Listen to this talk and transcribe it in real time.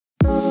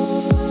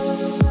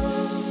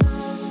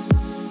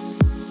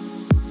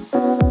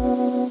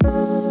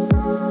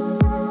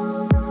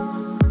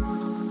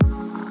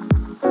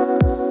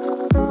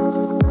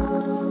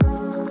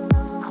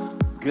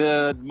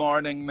Good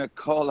morning,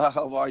 Nicola.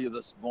 How are you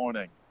this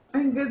morning?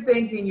 I'm good,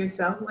 thank you. And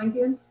yourself,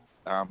 Lincoln?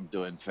 I'm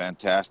doing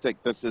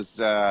fantastic. This is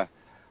a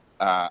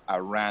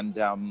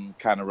random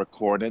kind of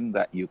recording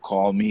that you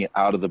call me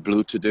out of the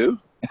blue to do.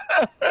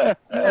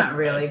 Not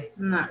really.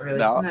 Not really.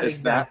 No, Not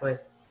it's not. exactly.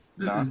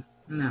 No,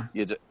 No.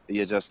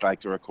 you just like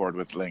to record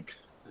with Link.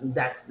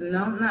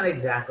 Not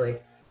exactly.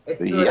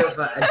 It's sort Yeah, of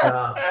a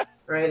job,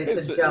 right?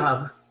 It's it's a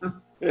job.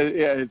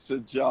 yeah, it's a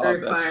The job.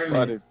 That's funny.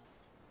 requirement.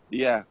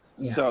 Yeah.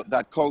 Yeah. So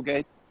that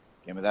Colgate,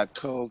 give me that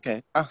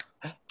Colgate.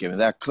 Give me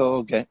that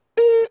Colgate.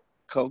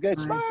 Colgate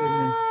My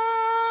goodness.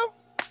 smile.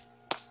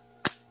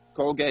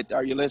 Colgate,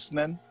 are you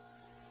listening?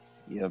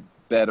 You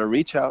better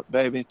reach out,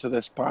 baby, to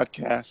this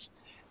podcast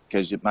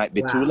because it might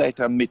be too Wow. late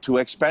and be too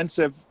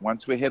expensive.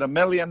 Once we hit 1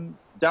 million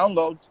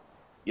downloads,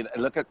 you know,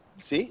 look at,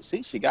 see,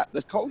 she got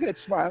the Colgate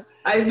smile.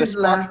 I'm The just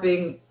spark,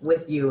 laughing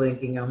with you,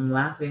 Lincoln. I'm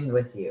laughing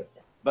with you.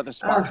 but the Oh,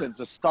 sparklings,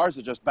 the stars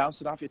are just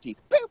bouncing off your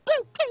teeth. Pew,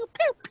 pew, pew,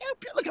 pew, pew,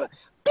 pew. Look at that.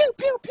 Pew,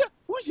 pew, pew.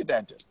 Who's your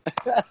dentist?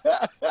 oh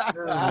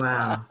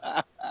wow.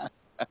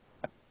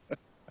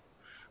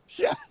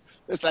 Yeah,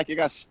 it's like you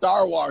got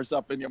Star Wars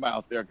up in your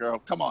mouth there, girl.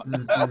 Come on.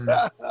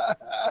 Mm-mm.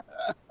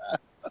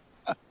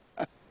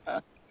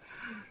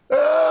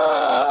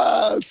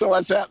 So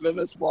what's happening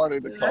this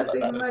morning, Nicola? Nothing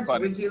That is much.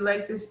 funny. Would you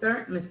like to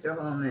start, Mr.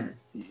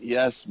 Holness?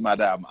 Yes,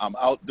 madam. I'm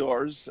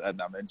outdoors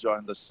and I'm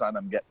enjoying the sun.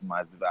 I'm getting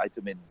my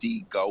vitamin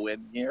D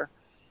going here.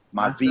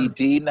 My Awesome.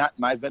 VD, not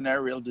my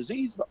venereal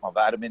disease, but my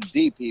vitamin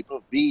D,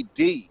 people.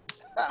 VD.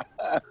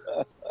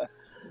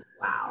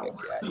 Wow.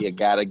 You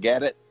gotta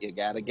get it. You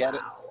gotta get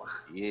it. Wow.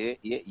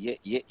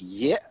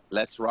 Yeah.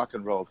 Let's rock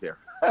and roll here.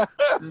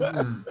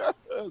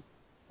 Mm-hmm.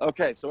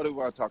 Okay, so what do we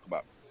want to talk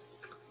about?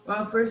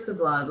 Well, first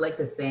of all, I'd like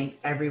to thank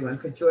everyone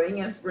for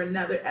joining us for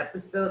another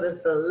episode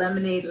of the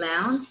Lemonade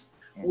Lounge,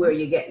 where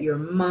you get your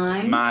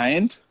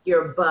mind,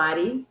 your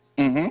body,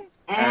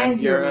 and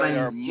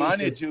your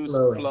money juice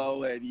flowing.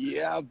 flowing.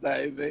 Yeah,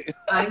 baby.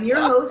 I'm your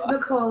host,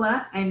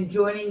 Nicola, and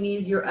joining me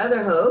is your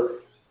other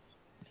host,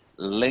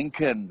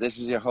 Lincoln. This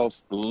is your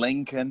host,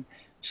 Lincoln.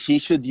 She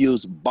should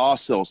use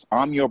boss host.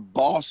 I'm your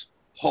boss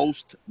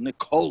host,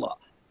 Nicola.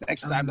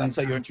 Next time, that's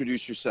how you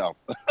introduce yourself.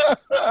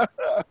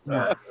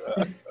 Right.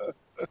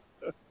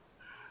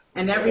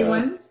 And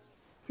everyone,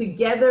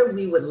 together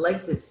we would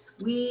like to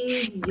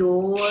squeeze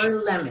your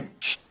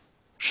lemons.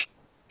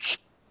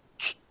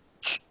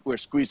 We're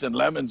squeezing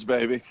lemons,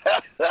 baby.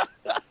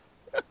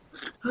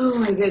 Oh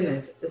my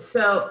goodness.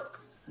 So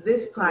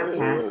this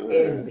podcast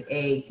is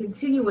a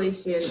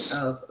continuation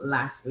of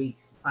last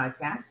week's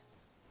podcast.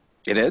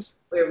 It is?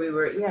 Where we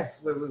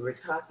were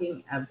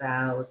talking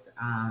about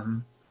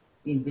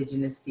the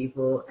indigenous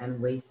people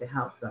and ways to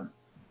help them.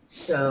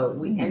 So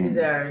we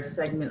ended our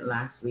segment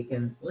last week,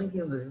 and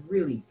Lincoln was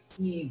really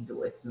peeved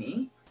with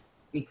me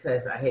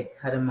because I had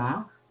cut him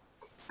off.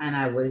 And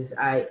one of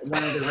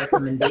the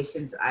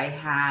recommendations I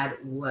had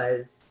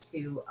was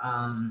to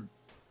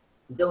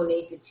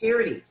donate to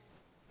charities.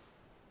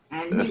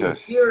 And he was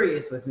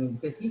furious with me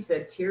because he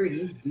said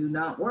charities do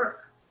not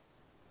work.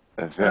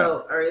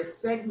 So our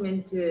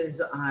segment is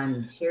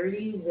on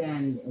charities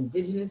and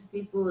indigenous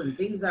people and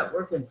things that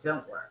work and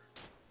don't work.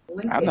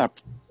 Lincoln.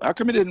 How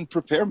come you didn't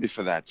prepare me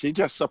for that? She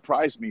just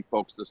surprised me,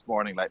 folks, this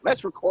morning. Like,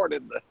 let's record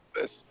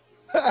this.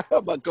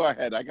 But go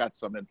ahead. I got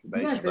some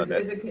information. Yes,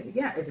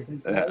 it's a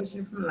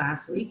continuation from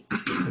last week.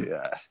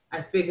 Yeah.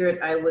 I figured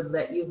I would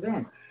let you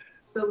vent.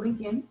 So,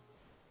 Lincoln,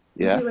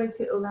 would you like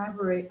to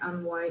elaborate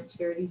on why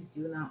charities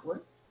do not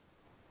work?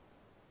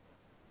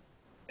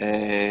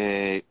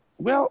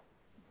 Well,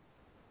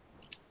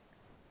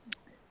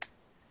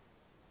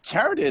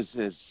 charities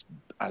has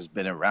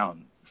been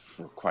around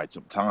for quite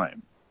some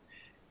time.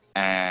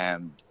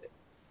 And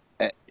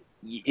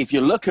if you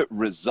look at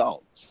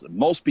results,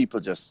 most people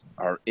just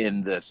are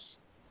in this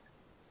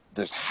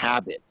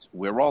habit.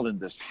 We're all in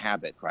this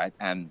habit, right?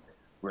 And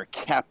we're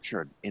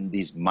captured in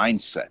these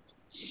mindset.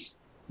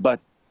 But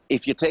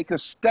if you take a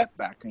step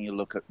back and you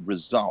look at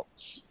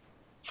results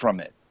from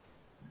it,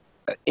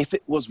 if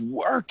it was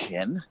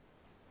working,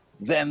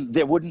 then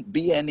there wouldn't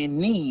be any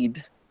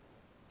need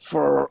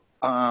for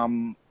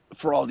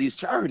all these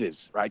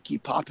charities, right?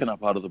 Keep popping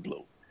up out of the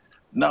blue.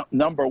 No,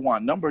 number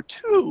one. Number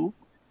two,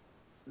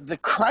 the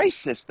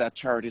crisis that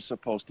charity is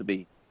supposed to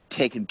be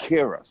taken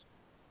care of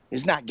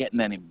is not getting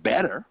any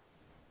better.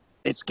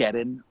 It's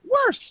getting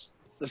worse.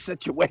 The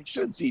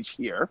situations each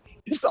year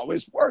is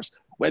always worse.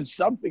 When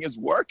something is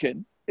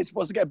working, it's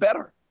supposed to get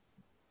better.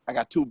 I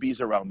got 2 bees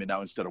around me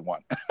now instead of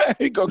 1.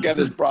 Go get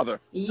his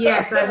brother.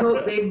 Yes, I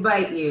hope they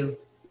bite you.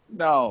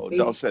 No,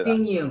 don't say that. They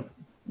sting you.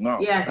 No,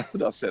 yes.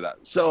 Don't say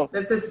that. So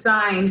that's a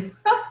sign.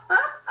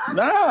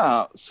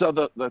 No. So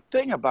the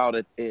thing about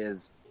it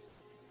is,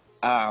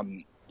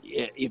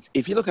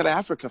 if you look at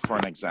Africa for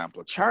an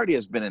example, charity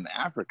has been in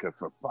Africa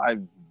for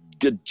 5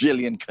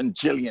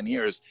 conjillion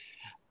years,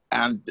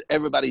 and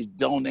everybody's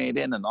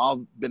donating, and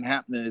all been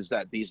happening is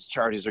that these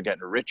charities are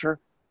getting richer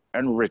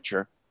and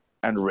richer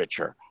and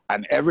richer,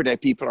 and every day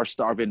people are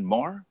starving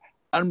more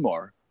and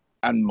more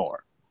and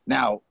more.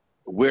 Now,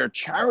 where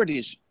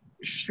charities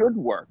should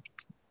work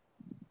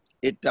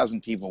it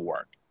doesn't even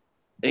work.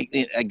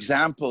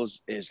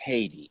 Examples is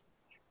Haiti.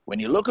 When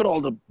you look at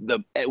all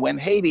when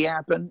Haiti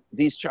happened,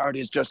 these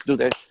charities just do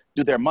their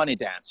money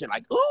dance. You're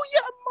like, oh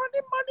yeah,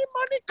 money, money,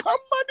 money, come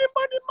money,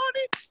 money,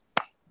 money.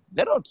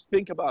 They don't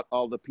think about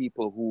all the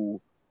people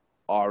who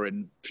are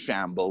in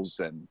shambles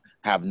and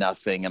have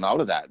nothing and all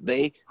of that.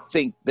 They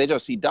think they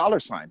just see dollar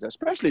signs,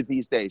 especially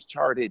these days.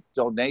 Charity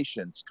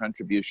donations,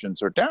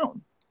 contributions are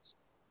down.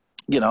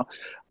 You know,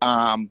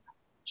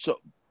 so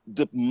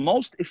the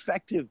most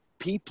effective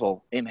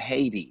people in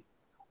Haiti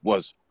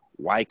was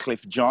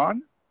Wycliffe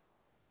John,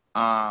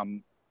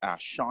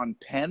 Sean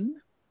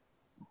Penn,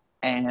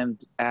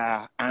 and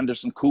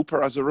Anderson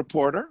Cooper as a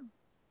reporter,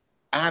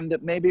 and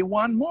maybe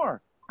one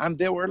more. And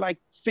there were like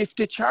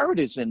 50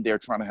 charities in there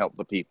trying to help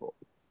the people.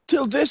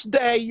 Till this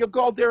day, you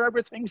go there,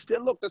 everything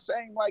still look the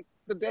same like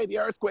the day the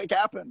earthquake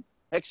happened,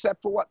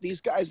 except for what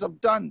these guys have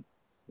done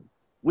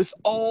with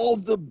all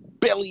the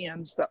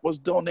billions that was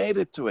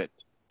donated to it.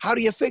 How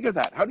do you figure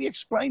that? How do you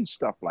explain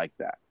stuff like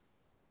that?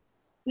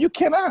 You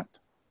cannot.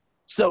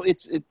 So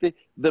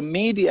the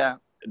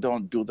media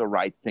don't do the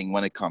right thing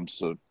when it comes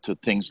to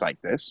things like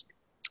this.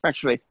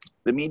 Actually,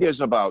 the media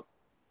is a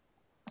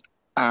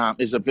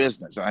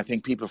business, and I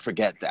think people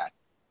forget that.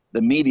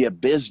 The media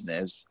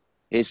business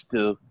is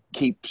to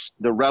keep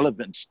the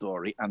relevant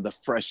story and the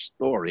fresh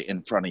story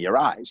in front of your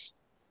eyes.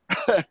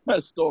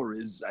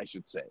 Stories, I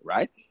should say,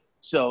 right?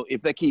 So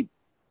if they keep,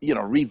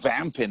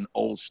 revamping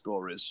old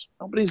stories,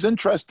 nobody's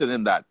interested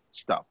in that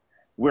stuff.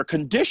 We're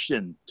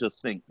conditioned to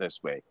think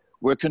this way.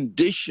 We're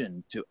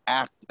conditioned to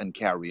act and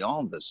carry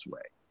on this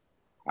way.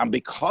 And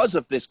because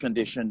of this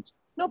condition,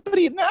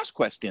 nobody even asks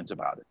questions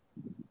about it.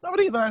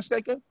 Nobody even asks,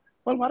 like,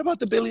 well, what about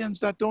the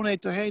billions that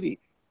donate to Haiti?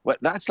 Well,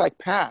 that's like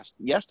past,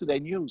 yesterday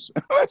news.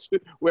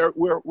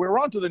 we're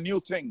on to the new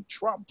thing,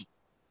 Trump,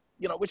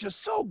 which is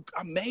so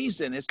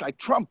amazing. It's like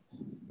Trump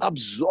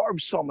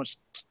absorbs so much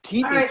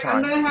TV All right, time.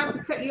 I'm going to have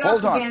to cut you off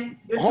again.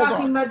 You're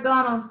talking about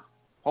Donald.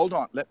 Hold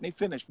on, let me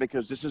finish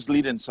because this is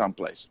leading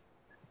someplace.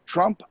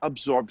 Trump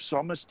absorbs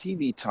so much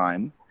TV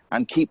time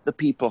and keep the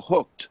people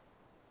hooked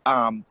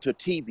to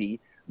TV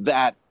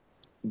that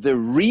the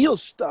real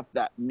stuff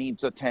that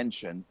needs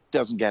attention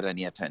doesn't get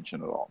any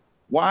attention at all.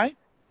 Why?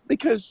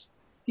 Because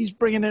he's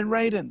bringing in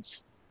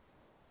ratings.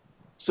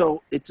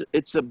 So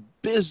it's a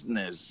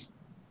business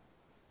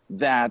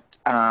that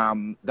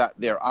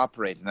they're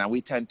operating. Now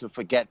we tend to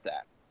forget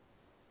that,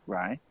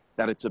 right?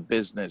 That it's a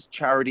business.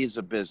 Charity is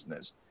a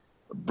business.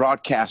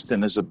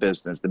 Broadcasting is a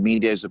business. The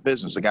media is a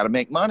business. They got to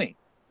make money.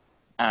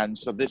 And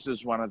so this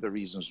is one of the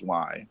reasons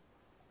why.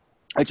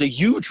 It's a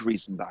huge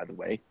reason, by the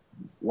way,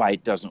 why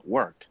it doesn't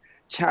work.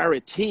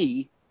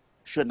 Charity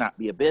should not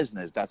be a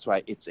business. That's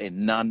why it's a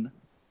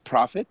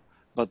non-profit,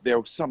 but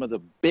they're some of the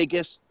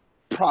biggest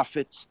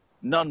profits,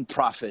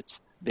 non-profits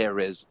there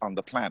is on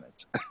the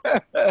planet.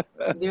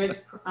 There's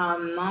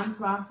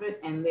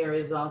non-profit and there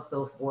is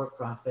also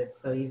for-profit.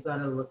 So you've got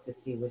to look to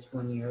see which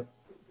one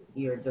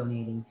you're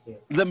donating to.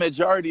 The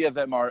majority of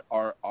them are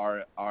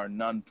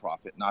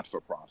non-profit, not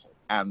for profit,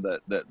 and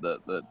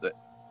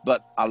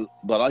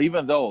but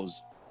even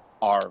those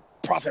are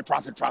profit.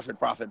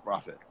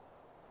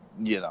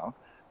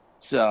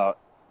 So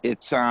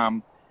it's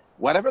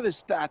whatever the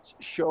stats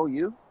show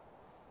you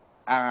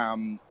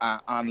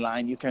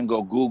online. You can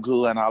go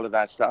Google and all of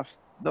that stuff.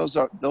 Those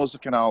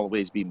can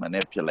always be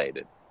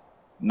manipulated.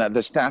 Now the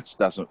stats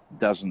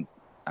doesn't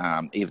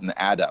even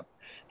add up.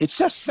 It's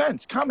just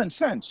sense, common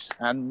sense,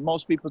 and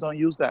most people don't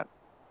use that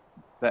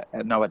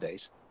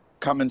nowadays.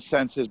 Common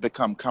sense has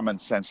become common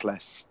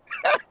senseless.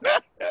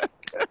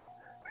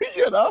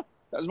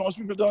 Because most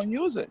people don't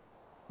use it.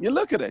 You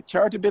look at it.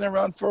 Charity been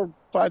around for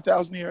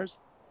 5,000 years.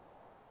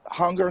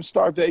 Hunger and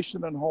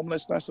starvation and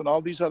homelessness and all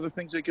these other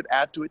things they could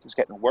add to it is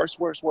getting worse.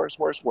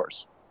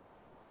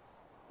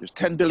 There's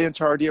 10 billion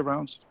charity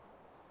around.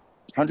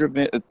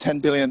 10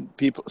 billion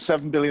people,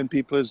 7 billion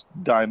people is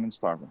dying and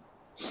starving.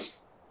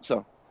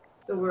 So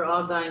we're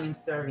all dying and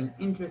starving.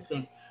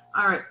 Interesting.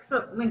 All right.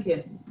 So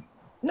Lincoln.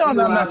 No, I'm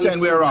not saying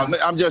we're all.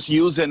 I'm just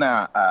using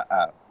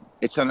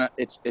it's an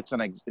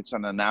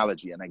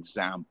analogy, an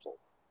example.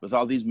 With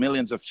all these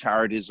millions of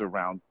charities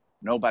around,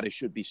 nobody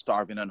should be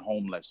starving and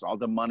homeless. All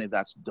the money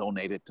that's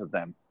donated to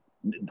them,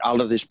 all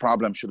of this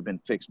problem should have been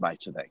fixed by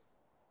today.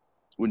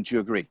 Wouldn't you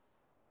agree?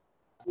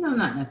 No,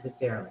 not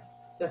necessarily.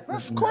 Definitely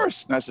of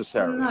course, not.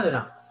 Necessarily. Not at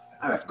all.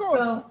 All right.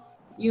 So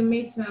you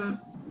made some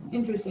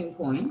interesting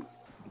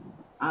points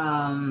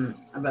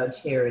about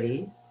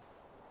charities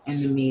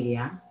and the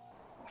media.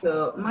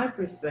 So my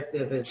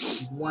perspective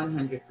is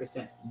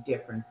 100%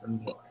 different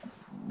from yours.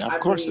 Of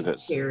course it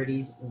is.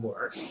 Charities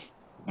work.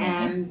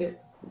 And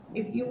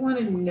if you want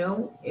to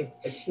know if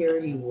a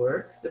charity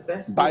works, the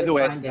best way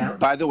to find out.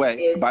 By the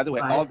way,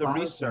 all the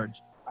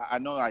research. I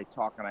know I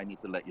talk and I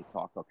need to let you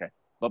talk, okay?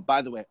 But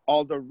by the way,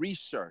 all the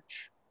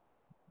research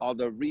on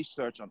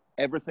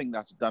everything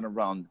that's done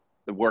around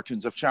the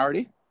workings of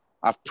charity,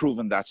 I've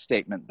proven that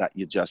statement that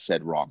you just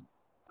said wrong.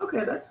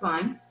 Okay, that's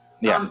fine.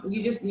 Yeah.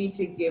 You just need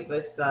to give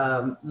us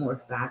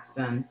more facts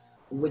and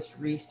which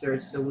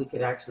research so we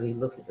could actually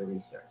look at the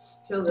research.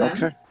 Till then,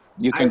 Okay.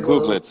 You can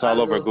Google it. It's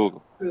all over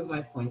Google. Prove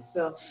my point.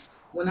 So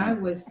when I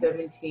was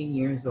 17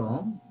 years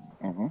old,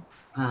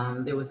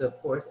 there was a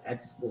course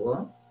at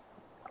school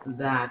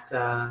that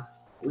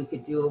we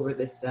could do over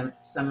the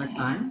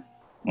summertime.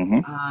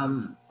 We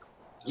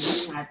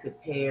had to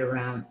pay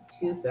around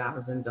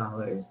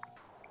 $2,000.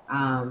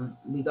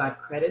 We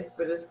got credits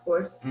for this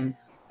course, and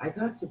I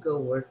got to go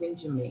work in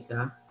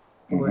Jamaica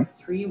for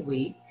 3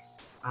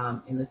 weeks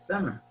in the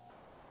summer.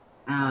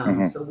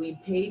 So we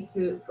paid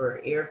for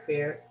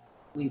airfare,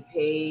 we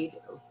paid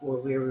for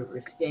where we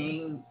were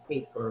staying,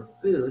 paid for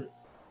food,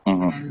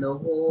 and the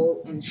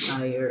whole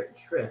entire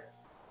trip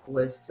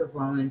was to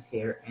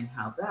volunteer and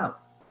help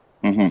out.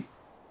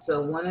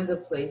 So one of the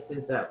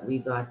places that we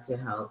got to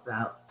help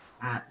out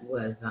at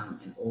was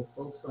an old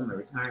folks home, a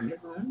retirement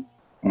home.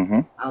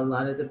 A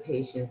lot of the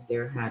patients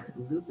there had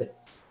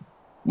lupus.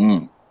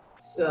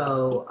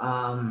 So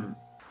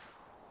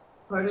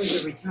part of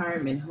the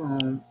retirement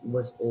home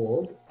was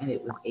old and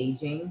it was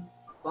aging,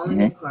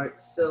 falling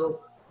apart.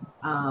 So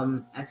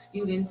as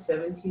students,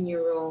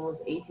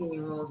 17-year-olds,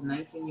 18-year-olds,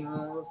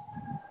 19-year-olds,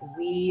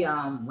 we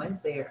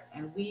went there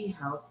and we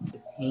helped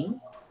to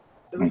paint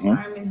the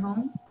retirement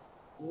home.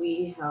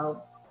 We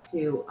helped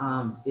to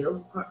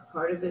build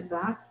part of it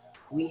back.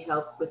 We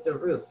helped with the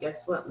roof.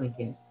 Guess what,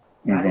 Lincoln?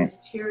 That is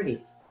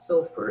charity.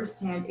 So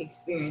firsthand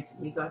experience,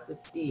 we got to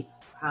see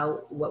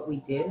what we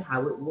did,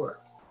 how it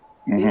worked.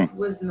 This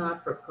was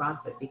not for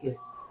profit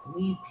because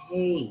we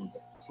paid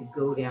to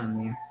go down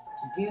there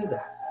to do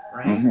that,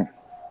 right?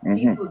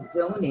 People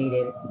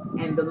donated,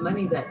 and the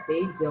money that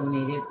they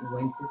donated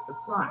went to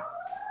supplies,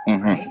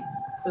 right?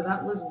 So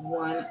that was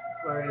one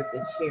part of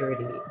the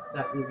charity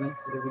that we went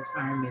to the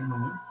retirement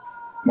home.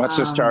 What's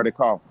this charity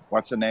called?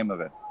 What's the name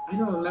of it? I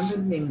don't remember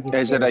the name of it.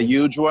 Is it a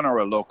huge one or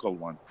a local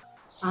one?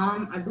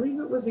 I believe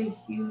it was a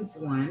huge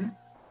one.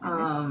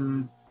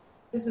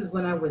 This is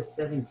when I was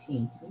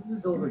 17, so this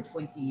is over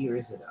 20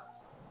 years ago.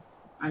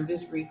 I'm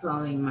just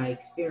recalling my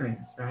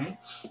experience, right?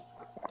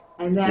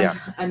 And then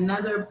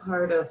another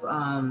part of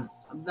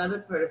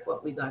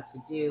what we got to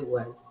do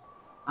was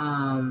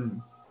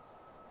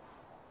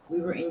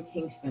we were in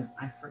Kingston.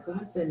 I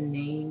forgot the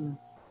name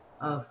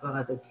of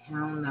the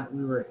town that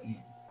we were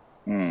in.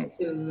 It's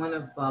in one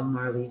of Bob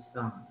Marley's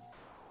songs.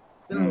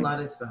 It's in a lot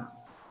of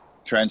songs.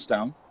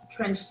 Trenchtown?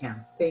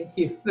 Trenchtown. Thank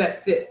you.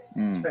 That's it.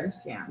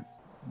 Trenchtown.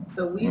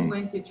 So we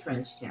went to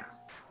Trenchtown.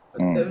 I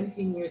was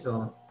 17 years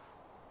old.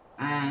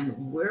 And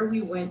where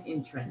we went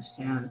in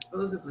Trenchtown,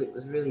 supposedly it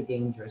was really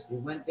dangerous. We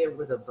went there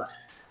with a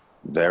bus.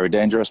 Very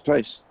dangerous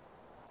place.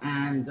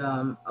 And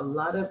a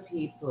lot of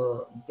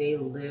people, they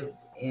lived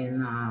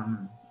in,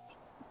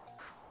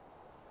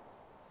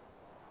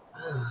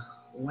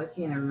 why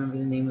can't I remember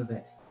the name of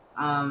it?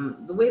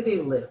 The way they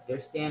lived, their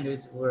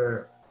standards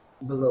were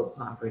below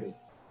poverty.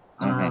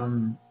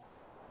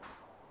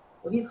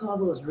 What do you call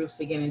those roofs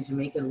again in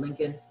Jamaica,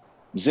 Lincoln?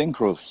 Zinc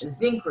roofs.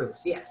 Zinc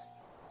roofs, yes.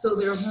 So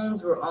their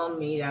homes were all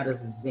made out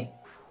of zinc,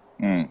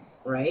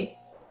 right?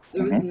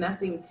 There was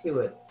nothing to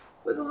it.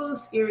 It was a little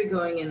scary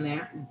going in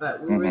there,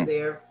 but we were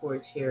there for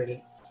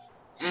charity.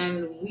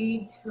 And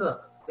we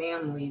took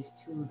families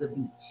to the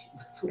beach.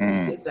 That's what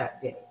we did that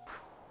day.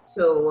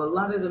 So a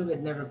lot of them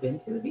had never been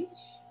to the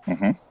beach.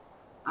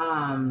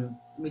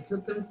 We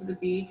took them to the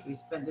beach. We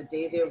spent the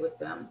day there with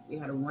them. We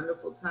had a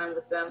wonderful time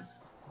with them,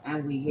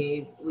 and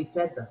we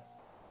fed them.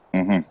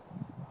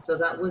 So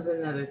that was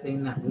another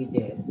thing that we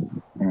did.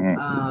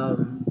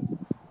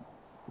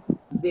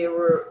 There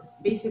were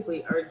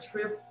basically our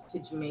trip to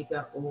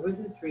Jamaica over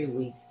the 3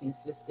 weeks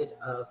consisted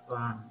of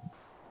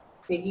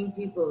taking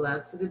people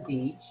out to the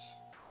beach,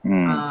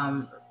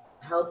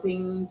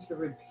 helping to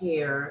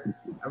repair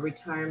a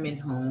retirement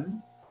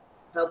home,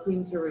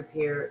 helping to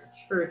repair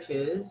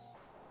churches.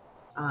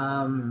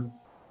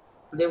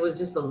 There was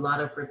just a lot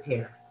of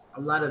repair,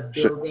 a lot of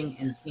building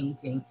and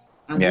painting,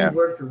 and we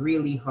worked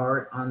really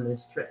hard on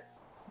this trip.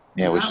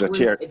 Yeah, and that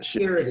was a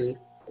charity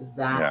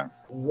that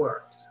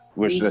worked.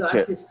 We got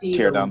to see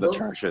tear down the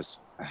churches.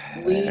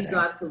 We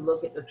got to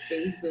look at the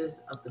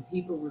faces of the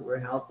people we were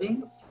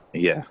helping.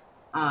 Yeah.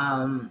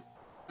 And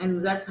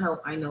that's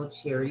how I know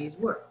charities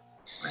work,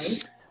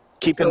 right?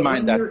 Keep in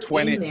mind that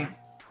 20%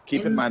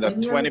 keep in mind that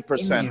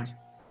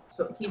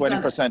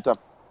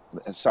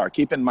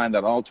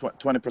all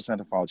 20%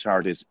 of all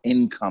charities'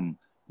 income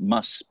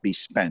must be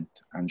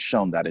spent and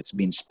shown that it's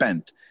been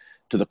spent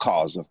to the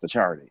cause of the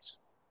charities.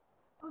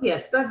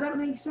 Yes, that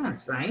makes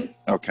sense, right?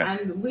 Okay.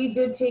 And we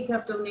did take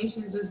up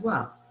donations as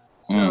well.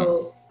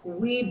 So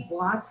we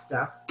bought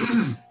stuff.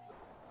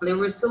 There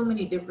were so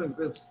many different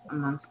groups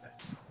amongst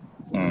us.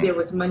 There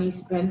was money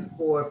spent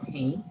for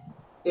paint.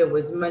 There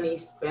was money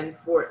spent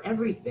for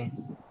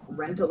everything.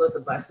 Rental of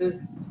the buses.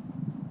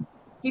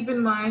 Keep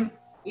in mind,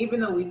 even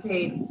though we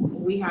paid,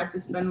 we had to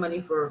spend money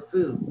for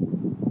food.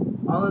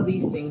 All of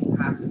these things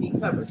have to be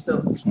covered. So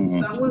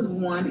that was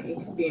one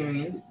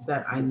experience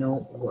that I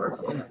know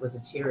works, and it was a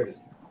charity.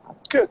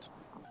 Good.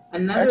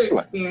 Another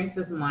experience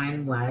of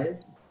mine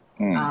was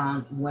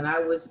when I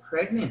was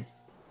pregnant.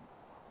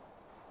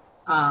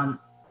 Um,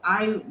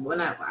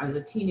 when I was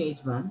a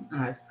teenage mom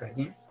and I was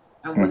pregnant,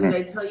 and what did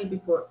Mm-hmm. I tell you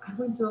before? I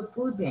went to a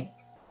food bank,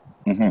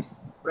 Mm-hmm.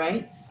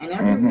 right? And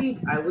every Mm-hmm. week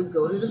I would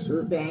go to the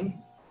food bank,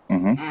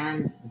 Mm-hmm.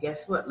 and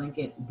guess what,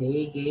 Lincoln?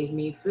 They gave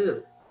me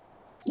food.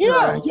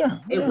 Yeah, So yeah,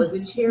 it yeah, was a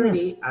yeah.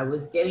 charity. I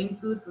was getting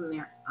food from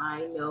there.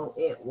 I know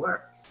it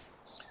works.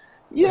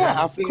 But Yeah,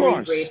 I'm of very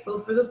course.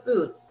 grateful for the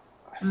food.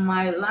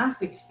 My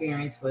last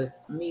experience was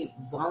me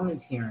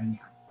volunteering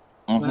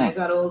now. When I Mm-hmm.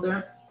 got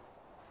older,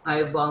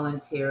 I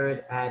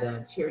volunteered at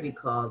a charity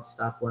called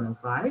Stop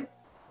 105,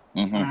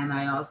 Mm-hmm. and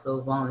I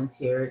also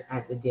volunteered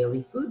at the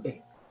Daily Food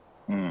Bank.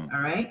 Mm.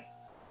 All right.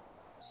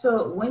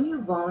 So when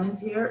you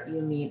volunteer,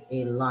 you meet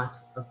a lot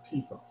of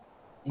people,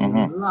 a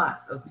Mm-hmm.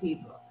 lot of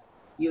people.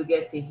 You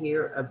get to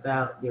hear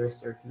about their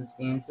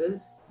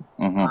circumstances,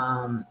 Mm-hmm.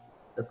 um,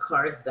 the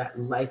cards that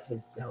life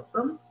has dealt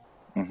them,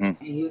 Mm-hmm.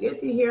 and you get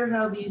to hear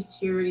how these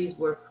charities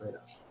work for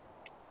them.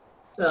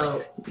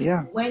 So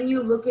Yeah. when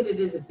you look at it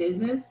as a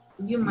business,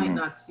 you might Mm-hmm.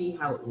 not see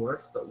how it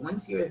works, but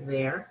once you're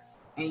there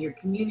and you're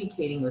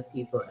communicating with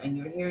people and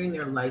you're hearing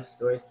their life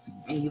stories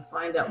and you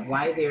find out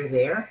why they're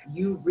there,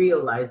 you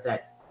realize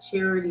that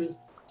charities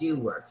do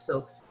work.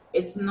 So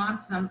it's not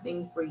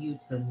something for you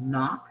to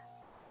knock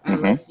Mm-hmm.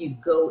 unless you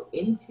go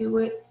into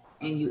it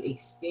and you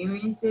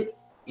experience it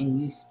and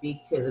you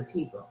speak to the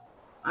people.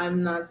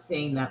 I'm not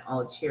saying that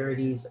all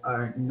charities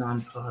are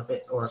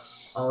nonprofit or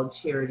all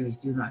charities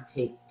do not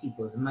take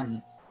people's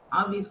money.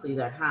 Obviously,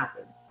 that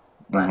happens.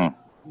 But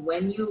Mm-hmm.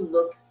 when you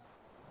look,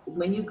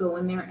 when you go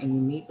in there and you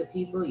meet the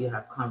people, you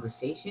have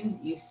conversations,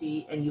 you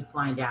see, and you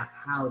find out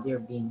how they're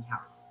being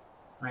helped,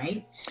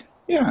 right?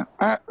 Yeah.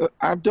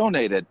 I've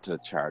donated to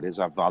charities.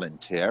 I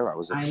volunteer. I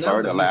was in I know,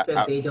 Florida but you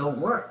said they don't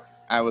work.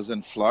 I was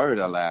in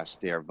Florida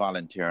last year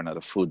volunteering at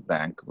a food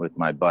bank with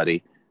my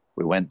buddy.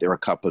 We went there a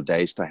couple of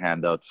days to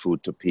hand out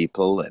food to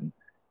people, and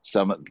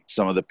some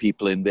of the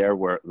people in there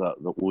were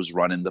the who's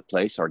running the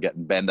place are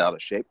getting bent out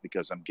of shape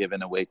because I'm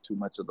giving away too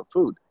much of the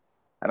food.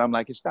 And I'm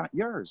like, it's not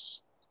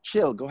yours.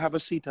 Chill, go have a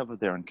seat over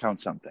there and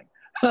count something.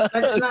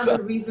 That's not So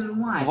the reason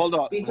why. hold on,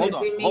 hold Because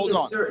on, they make hold a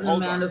on, certain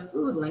hold on. amount of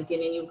food,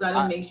 Lincoln, and you've got to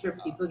I make sure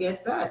people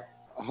get fed.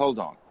 hold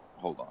on,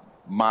 hold on.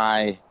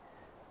 My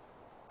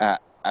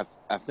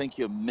I think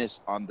you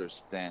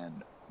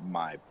misunderstand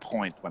my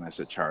point when I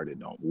said charity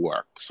don't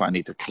work. So I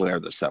need to clear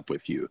this up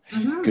with you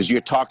Mm-hmm. because you're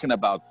talking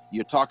about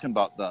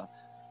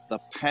the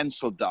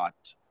pencil dot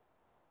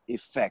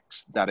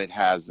effects that it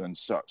has in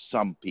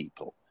some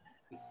people.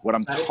 What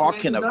I'm Got to connect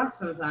talking the about, dots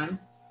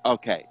sometimes.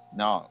 okay,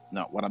 no.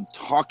 What I'm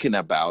talking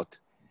about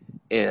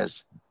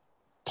is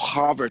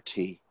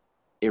poverty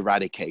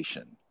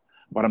eradication.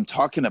 What I'm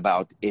talking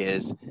about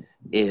is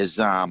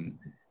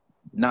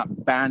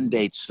not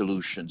band-aid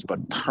solutions,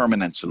 but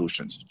permanent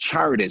solutions.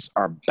 Charities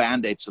are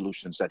band-aid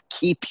solutions that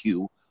keep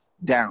you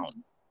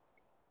down,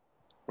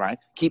 right?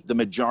 Keep the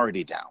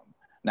majority down.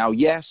 Now,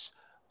 yes,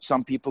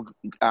 some people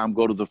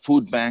go to the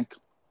food bank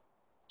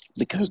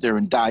because they're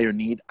in dire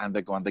need and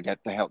they're going to get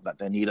the help that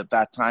they need at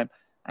that time.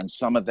 And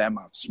some of them,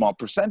 a small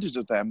percentage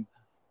of them,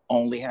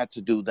 only had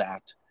to do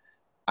that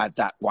at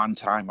that one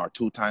time or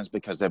two times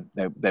because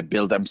they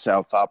build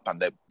themselves up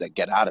and they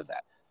get out of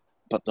that.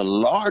 But the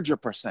larger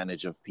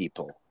percentage of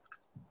people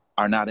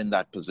are not in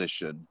that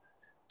position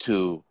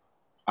to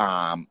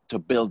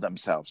build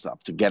themselves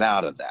up, to get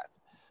out of that.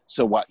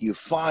 So what you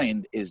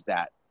find is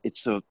that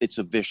it's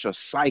a vicious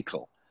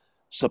cycle.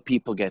 So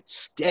people get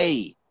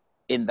stay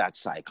in that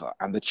cycle,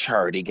 and the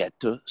charity get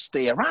to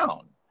stay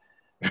around,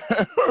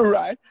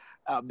 right?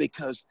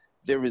 Because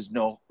there is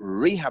no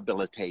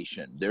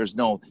rehabilitation. There's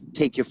no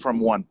take you from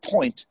one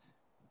point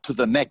to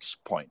the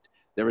next point.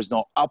 There is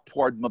no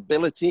upward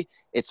mobility.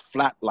 It's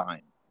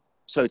flatline.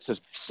 So it's a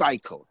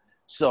cycle.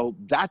 So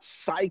that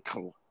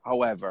cycle,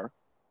 however,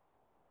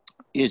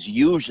 is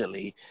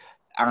usually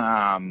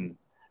a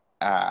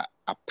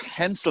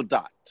pencil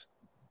dot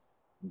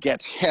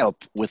get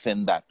help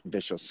within that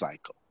vicious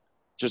cycle.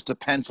 Just a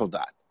pencil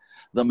dot.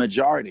 The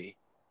majority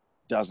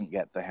doesn't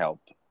get the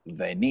help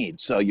they need.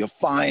 So you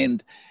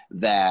find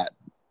that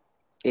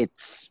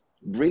it's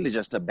really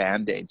just a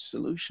band-aid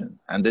solution.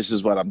 And this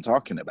is what I'm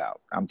talking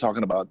about. I'm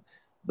talking about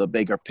the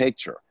bigger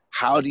picture.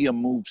 How do you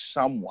move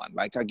someone?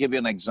 Like, I'll give you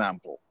an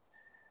example.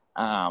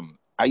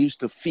 I used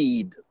to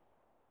feed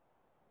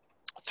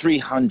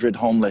 300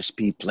 homeless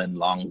people in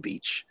Long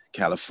Beach,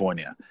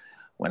 California,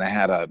 when I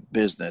had a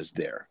business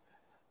there.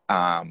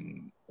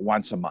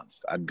 Once a month,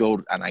 I'd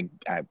go and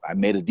I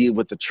made a deal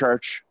with the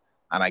church,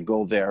 and I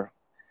go there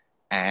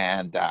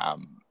and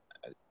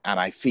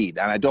I feed,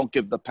 and I don't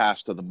give the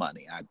pastor the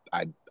money.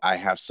 I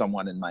have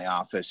someone in my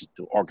office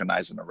to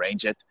organize and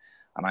arrange it,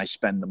 and I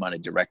spend the money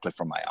directly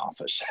from my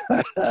office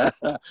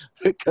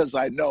because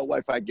I know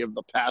if I give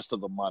the pastor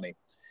the money,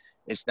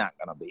 it's not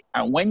going to be.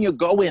 And when you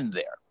go in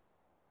there,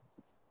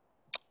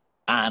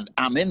 and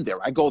I'm in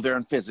there, I go there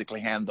and physically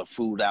hand the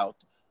food out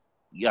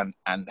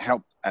and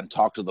help and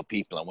talk to the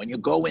people. And when you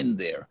go in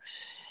there,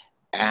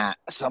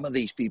 some of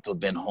these people have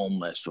been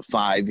homeless for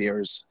 5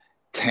 years,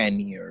 10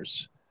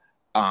 years.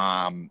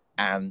 And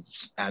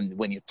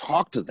when you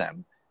talk to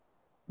them,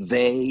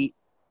 they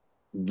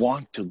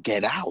want to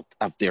get out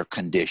of their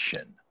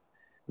condition.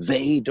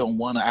 They don't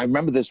want to. I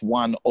remember this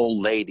one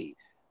old lady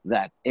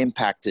that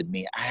impacted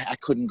me. I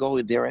couldn't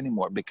go there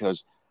anymore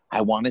because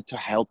I wanted to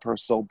help her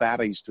so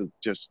bad. I used to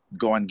just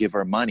go and give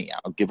her money.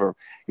 I'll give her,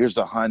 here's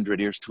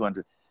 100, here's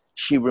 200.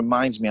 She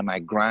reminds me of my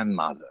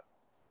grandmother,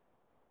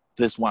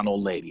 this one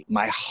old lady.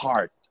 My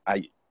heart,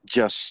 I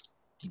just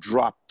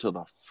dropped to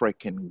the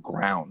freaking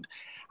ground.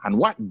 And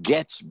what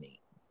gets me,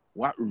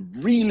 what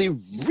really,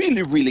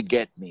 really, really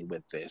get me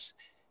with this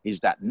is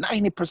that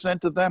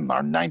 90% of them,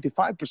 or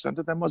 95%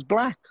 of them was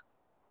black.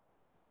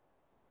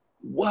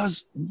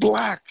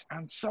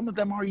 And some of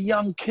them are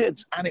young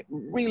kids, and it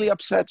really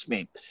upsets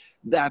me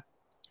that,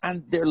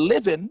 and they're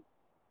living,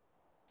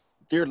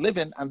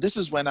 and this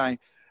is when I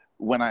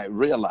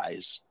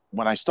realized,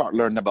 when I start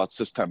learning about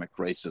systemic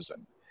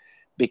racism,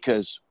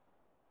 because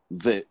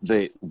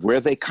where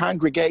they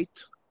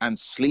congregate and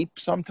sleep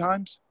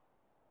sometimes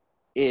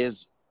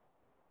is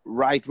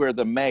right where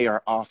the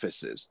mayor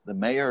office is. The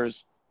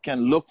mayor's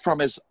can look from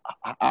his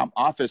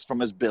office, from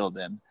his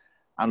building,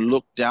 and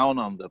look down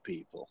on the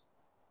people.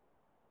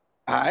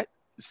 Right?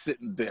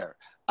 Sitting there.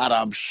 And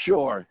I'm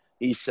sure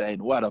he's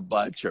saying, what a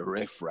bunch of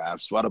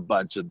riffraffs, what a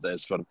bunch of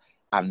this,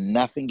 and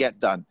nothing get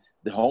done.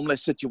 The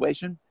homeless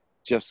situation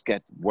just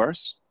gets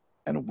worse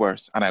and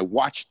worse. And I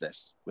watched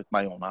this with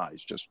my own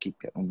eyes, just keep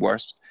getting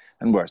worse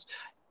and worse.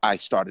 I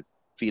started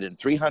feeding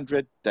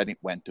 300, then it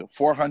went to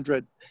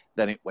 400,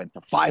 then it went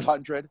to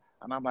 500.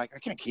 And I'm like, I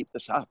can't keep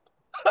this up.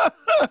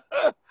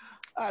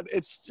 And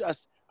it's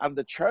just, and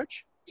the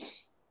church,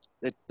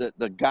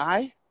 the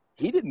guy,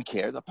 he didn't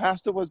care. The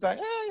pastor was like,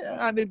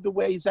 I did the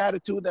way his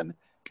attitude, and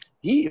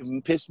he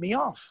even pissed me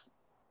off,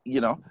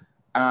 you know.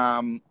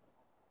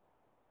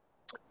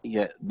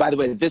 Yeah. By the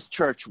way, this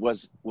church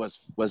was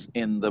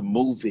in the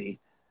movie.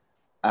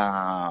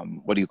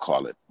 What do you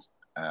call it?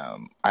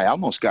 I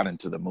almost got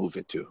into the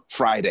movie too.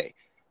 Friday,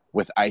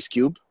 with Ice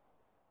Cube.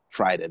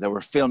 Friday, they were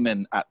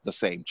filming at the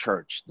same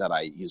church that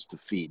I used to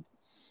feed,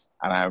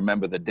 and I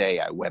remember the day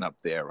I went up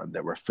there and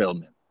they were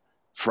filming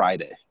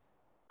Friday,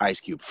 Ice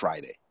Cube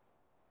Friday.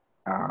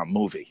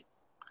 Movie,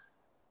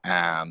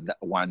 and that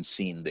one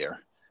scene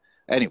there.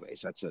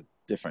 Anyways, that's a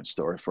different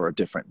story for a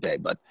different day.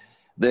 But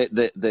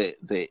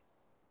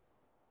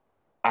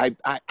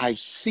I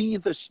see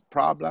this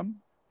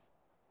problem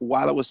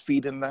while I was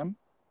feeding them,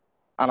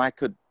 and I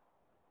could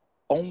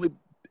only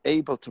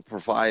able to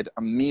provide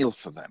a meal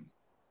for them,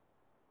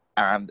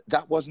 and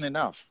that wasn't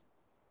enough.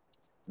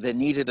 They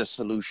needed a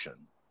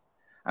solution,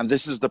 and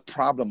this is the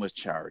problem with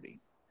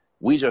charity.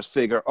 We just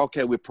figure,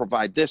 okay, we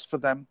provide this for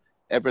them,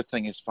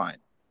 everything is fine.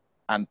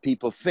 And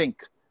people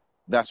think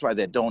that's why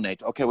they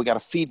donate. Okay, we got to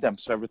feed them,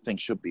 so everything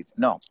should be.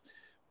 No,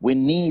 we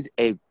need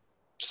a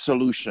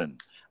solution.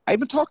 I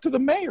even talked to the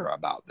mayor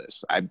about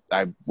this.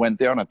 I went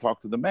there and I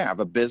talked to the mayor. I have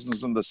a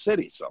business in the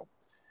city,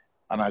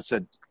 and I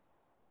said,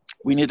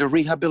 we need a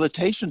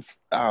rehabilitation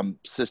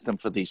system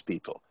for these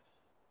people.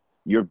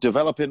 You're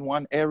developing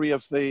one area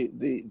of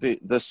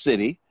the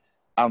city,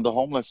 and the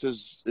homeless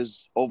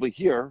is over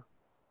here,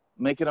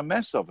 making a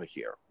mess over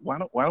here. Why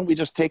don't we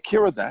just take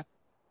care of that,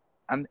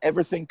 and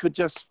everything could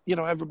just,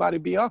 everybody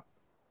be up.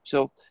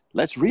 So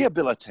let's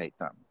rehabilitate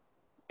them,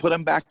 put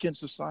them back in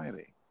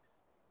society.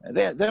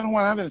 They don't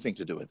want to have anything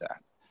to do with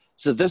that.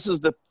 So this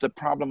is the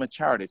problem with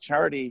charity.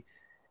 Charity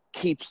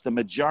keeps the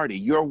majority.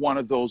 You're one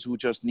of those who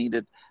just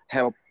needed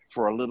help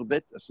for a little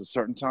bit at a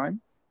certain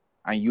time,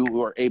 and you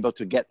were able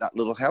to get that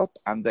little help,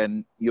 and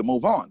then you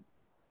move on,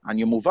 and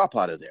you move up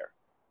out of there.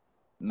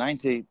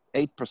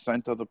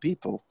 98% of the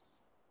people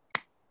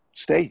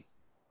stay.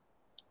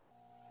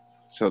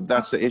 So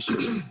that's the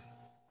issue.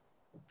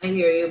 I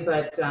hear you,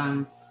 but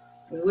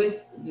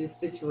with the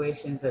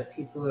situations that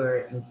people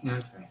are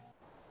encountering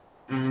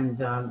and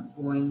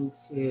going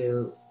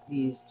to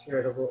these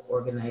charitable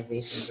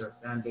organizations or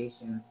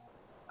foundations,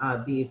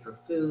 be it for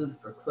food,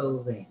 for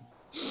clothing,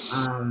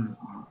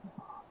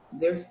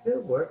 they're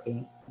still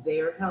working, they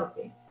are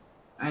helping.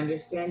 I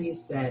understand you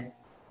said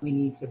we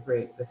need to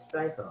break the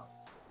cycle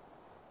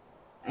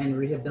and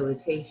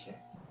rehabilitation.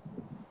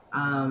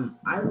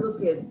 I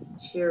look at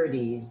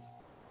charities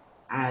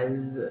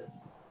as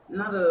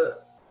not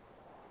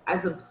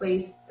as a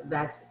place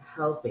that's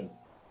helping,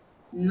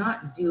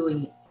 not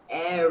doing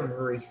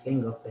every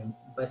single thing,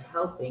 but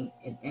helping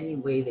in any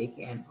way they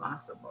can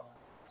possible.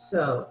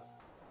 So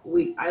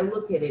I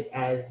look at it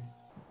as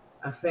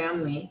a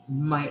family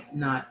might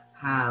not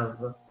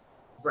have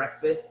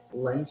breakfast,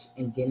 lunch,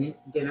 and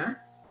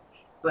dinner,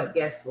 but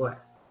guess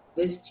what?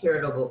 This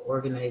charitable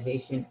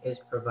organization is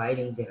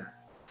providing dinner.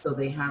 So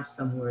they have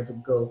somewhere to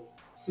go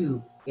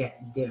to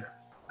get dinner,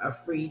 a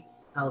free,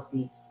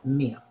 healthy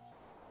meal.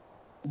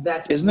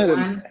 That's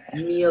one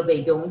meal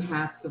they don't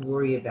have to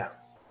worry about.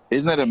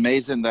 Isn't it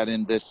amazing that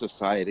in this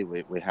society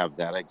we have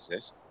that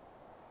exist?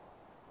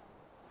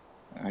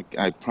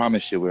 I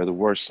promise you, we're the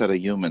worst set of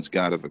humans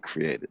God ever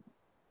created.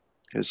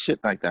 Because shit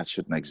like that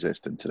shouldn't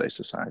exist in today's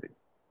society.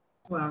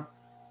 Well,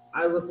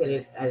 I look at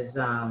it as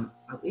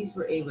at least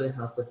we're able to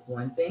help with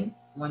one thing.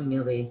 It's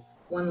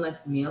one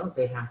less meal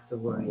they have to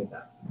worry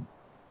about.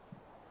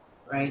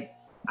 right?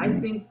 I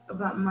Mm. think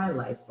about my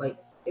life. Like,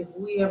 if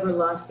we ever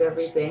lost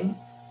everything,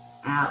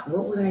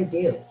 what would I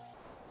do?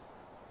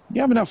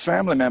 You have enough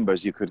family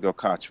members you could go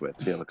catch with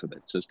here a little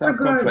bit. So stop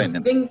Regardless,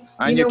 complaining. things,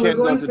 And you we're can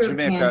go going to through a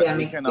Jamaica. You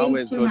pandemic. can Things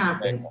always can go to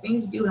happen. Jamaica.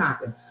 Things do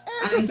happen.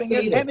 And I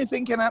say this.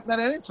 Anything can happen at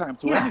any time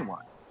to Yeah, anyone.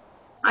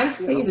 I You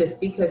say know. this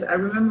because I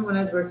remember when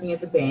I was working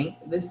at the bank,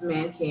 this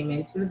man came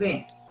into the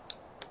bank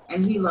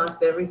and he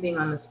lost everything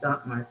on the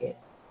stock market.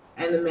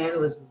 And the man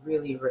was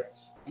really rich.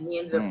 And he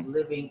ended up Mm.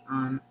 living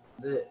on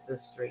the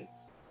street.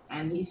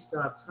 And he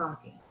stopped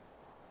talking.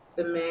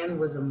 The man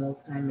was a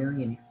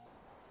multimillionaire.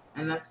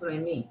 And that's what I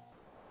mean.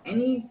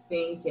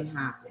 Anything can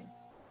happen.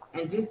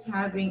 And just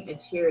having a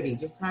charity,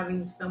 just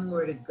having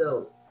somewhere to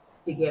go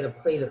to get a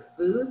plate of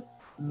food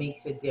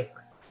makes a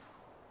difference.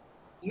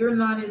 You're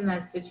not in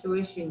that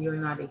situation, you're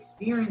not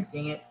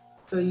experiencing it,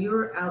 so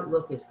your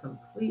outlook is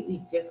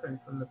completely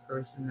different from the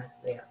person that's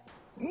there.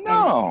 And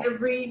No,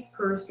 every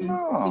person's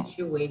no.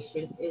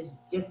 situation is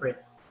different.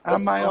 And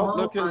It's my all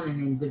outlook on is an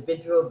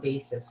individual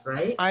basis,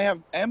 right? I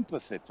have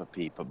empathy for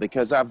people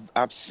because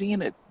I've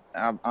seen it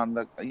on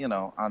the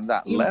on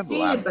that You've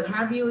level. seen it, but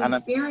have you And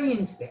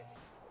experienced it?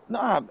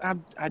 no,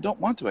 I don't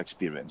want to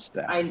experience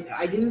that.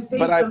 I didn't say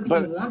But it's I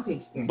something you want to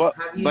experience. but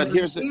Have you but ever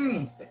here's the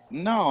experienced it?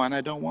 no, and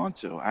I don't want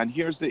to. And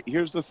here's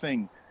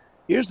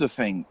the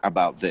thing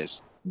about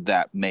this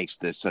that makes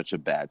this such a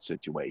bad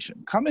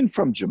situation. Coming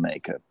from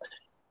Jamaica,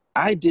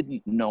 I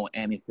didn't know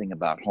anything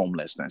about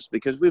homelessness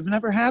because we've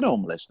never had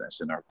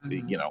homelessness in our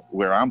Mm-hmm.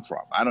 where I'm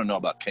from. I don't know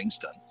about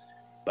Kingston,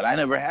 but I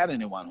never had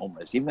anyone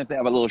homeless. Even if they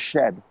have a little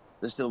shed,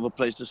 they still have a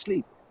place to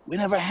sleep. We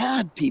never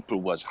had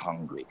people was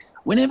hungry.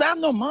 We didn't have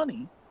no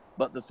money.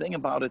 But the thing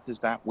about it is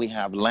that we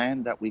have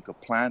land that we could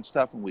plant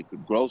stuff and we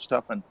could grow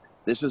stuff, and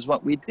this is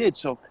what we did.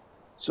 So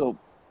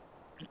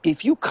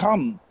if you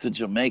come to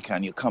Jamaica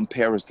and you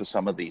compare us to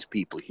some of these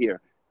people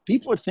here,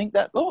 people would think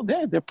that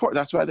they're poor.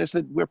 That's why they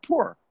said we're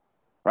poor,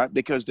 right?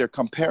 Because they're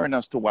comparing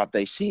us to what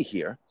they see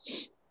here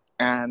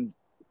and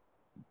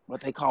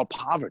what they call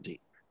poverty,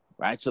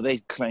 right? So they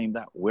claim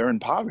that we're in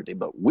poverty,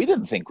 but we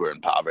didn't think we're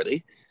in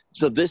poverty.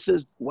 So this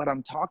is what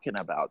I'm talking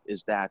about,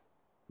 is that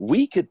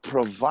we could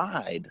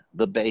provide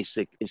the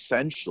basic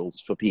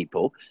essentials for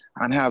people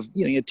and have,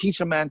 you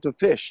teach a man to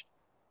fish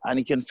and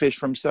he can fish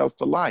for himself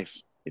for life.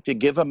 If you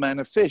give a man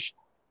a fish,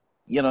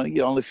 you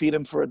only feed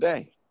him for a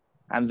day.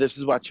 And this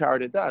is what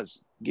charity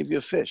does, give you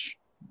a fish,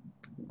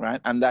 right?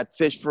 And that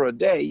fish for a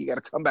day, you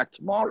got to come back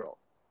tomorrow.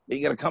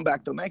 You got to come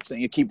back the next day.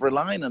 You keep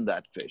relying on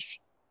that fish,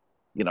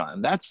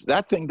 and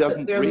that thing But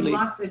doesn't there are really.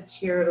 lots of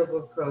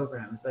charitable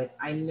programs. Like,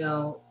 I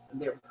know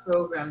there are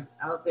programs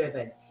out there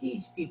that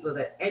teach people,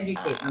 that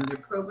educate them. There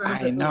are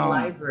programs I at the know,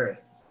 library,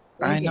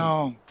 I Lincoln.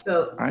 know,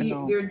 So I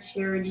know, there are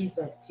charities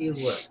that do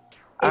work.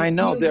 If I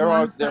know. you There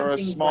are want there are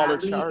something smaller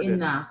badly charities.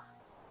 enough,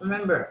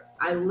 remember,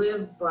 I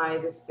live by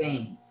the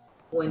saying,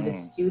 when the Mm.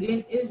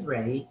 student is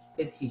ready,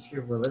 the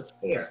teacher will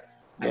appear.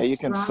 I Yeah, you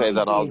can say strongly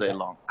that all believe day that.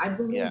 long. I Yeah,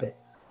 believe it.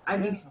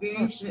 I've yeah, of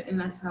experienced course. it, and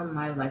that's how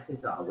my life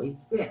has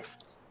always been.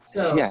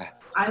 So Yeah.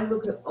 I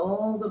look at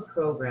all the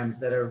programs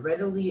that are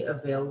readily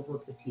available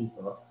to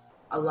people.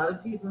 A lot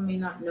of people may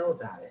not know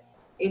about it.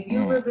 If you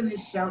Mm. live in a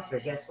shelter,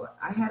 guess what?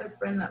 I had a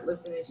friend that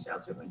lived in a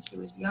shelter when she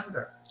was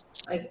younger.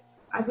 Like,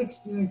 I've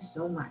experienced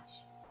so much.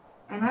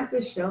 And at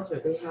the shelter,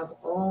 they have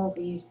all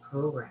these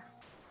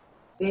programs.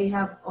 They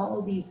have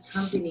all these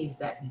companies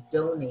that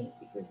donate,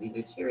 because these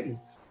are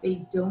charities.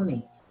 They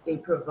donate. They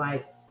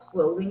provide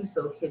clothing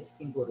so kids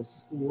can go to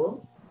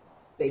school.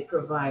 They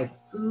provide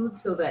food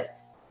so that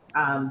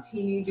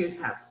teenagers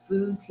have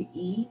food to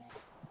eat.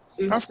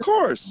 There's Of so,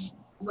 course.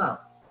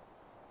 well,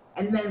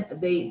 and then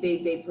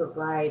they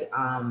provide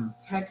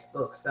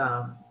textbooks,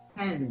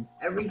 pens,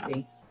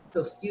 everything,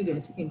 so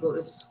students can go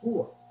to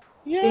school.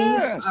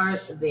 Things are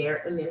Yes.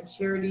 there, and there are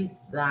charities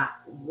that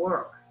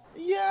work.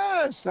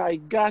 Yes, I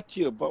got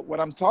you. But what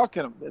I'm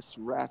talking about, this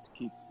rat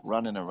keep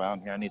running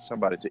around here. I need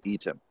somebody to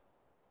eat him.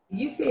 Did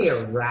you say a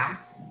Because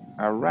rat?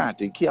 a rat,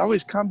 he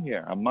always come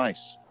here. A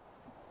mice.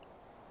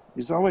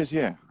 He's always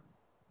here.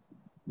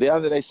 The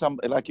other day,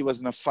 like he was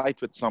in a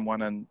fight with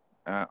someone and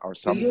or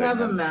So you something, have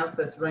a and mouse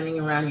that's running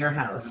around your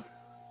house.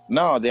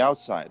 no, the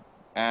outside,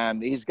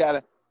 and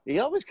he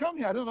always come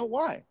here. I don't know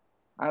why.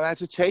 I had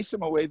to chase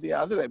him away the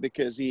other day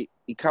because he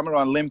come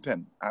around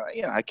limping.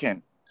 I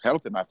can't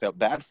help him. I felt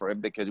bad for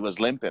him because he was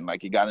limping,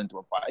 like he got into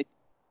a fight.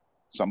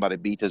 Somebody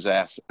beat his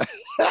ass.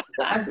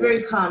 That's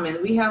very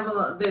common. We have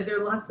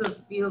there are lots of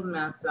field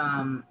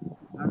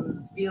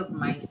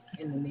mice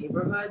in the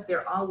neighborhood.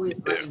 They're always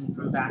running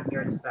from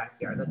backyard to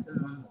backyard. That's a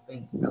normal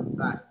thing. It's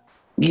outside.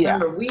 Yeah,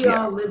 Remember, we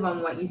yeah, all live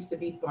on what used to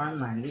be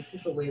farmland. We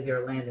took away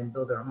their land and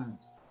built our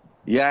homes,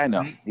 yeah. I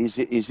know. right?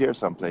 He's here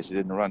someplace. He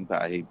didn't run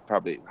back. He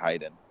probably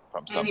hiding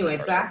from something Anyway,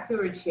 or back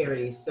someone. to our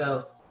charities.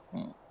 So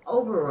Mm,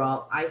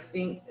 overall, I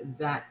think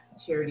that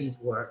charities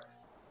work.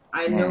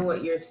 I know mm,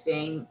 what you're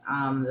saying,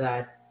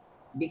 that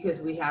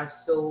because we have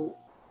so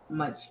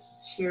much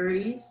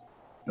charities,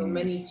 so mm.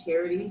 many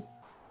charities,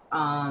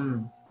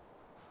 um,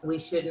 we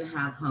shouldn't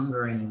have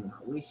hunger anymore.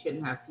 We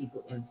shouldn't have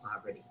people in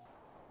poverty.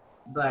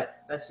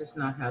 but that's just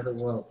not how the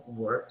world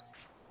works.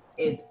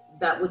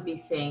 That would be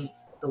saying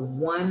the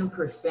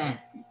 1%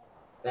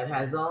 that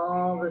has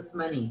all this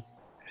money,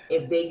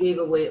 if they gave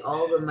away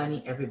all the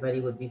money,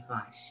 everybody would be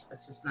fine.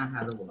 That's just not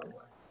how the world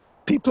works.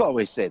 People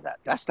always say that.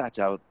 That's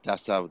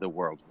how the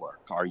world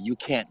works. Or you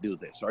can't do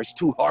this. Or it's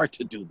too hard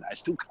to do that.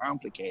 It's too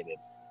complicated.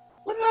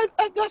 Well,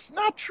 that's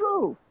not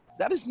true.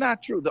 That is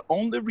not true. The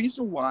only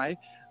reason why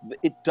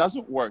it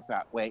doesn't work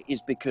that way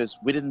is because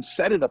we didn't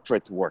set it up for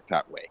it to work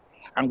that way.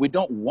 And we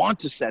don't want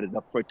to set it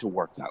up for it to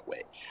work that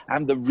way.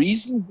 And the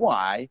reason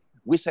why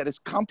we said it's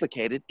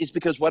complicated is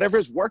because whatever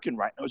is working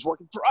right now is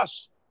working for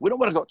us. We don't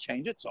want to go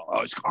change it. So,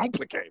 oh, it's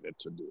complicated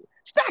to do.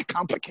 It's not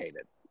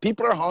complicated.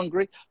 People are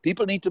hungry.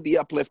 People need to be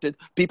uplifted.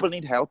 People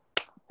need help.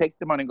 Take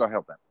the money and go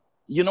help them.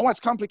 You know what's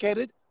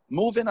complicated?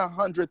 Move in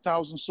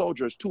 100,000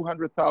 soldiers,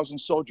 200,000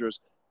 soldiers,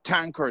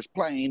 tankers,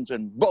 planes,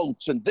 and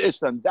boats, and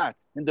this and that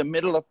in the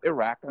middle of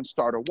Iraq and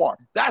start a war.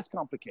 That's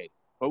complicated.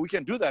 But we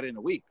can do that in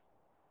a week.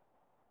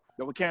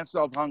 But we can't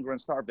solve hunger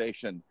and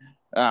starvation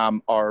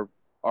or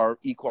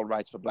equal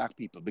rights for black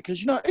people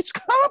because, it's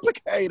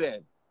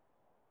complicated.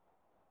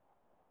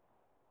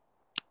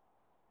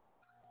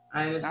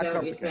 I understand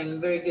what you're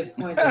saying. Very good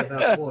point there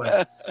about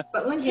war.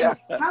 But Lincoln,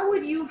 how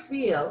would you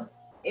feel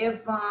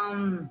if,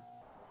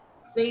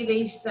 say,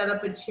 they set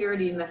up a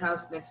charity in the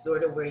house next door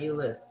to where you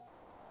live,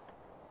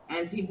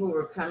 and people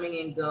were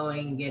coming and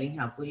going, getting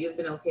help? Would you have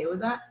been okay with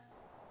that?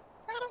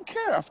 I don't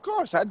care. Of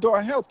course, I'd do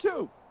help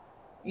too.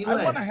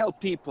 I want to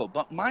help people,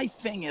 but my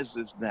thing is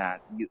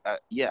that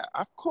yeah,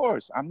 of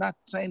course, I'm not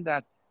saying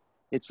that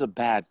it's a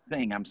bad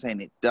thing. I'm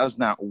saying it does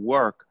not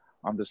work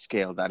on the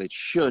scale that it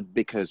should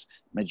because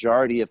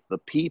majority of the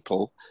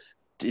people,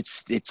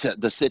 it's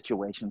the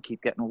situation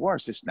keep getting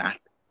worse. It's not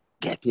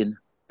getting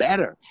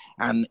better,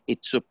 and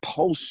it's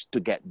supposed to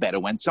get better.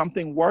 When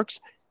something works,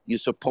 you're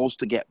supposed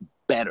to get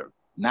better,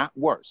 not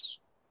worse,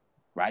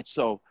 right?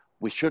 So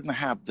we shouldn't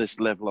have this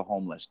level of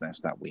homelessness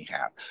that we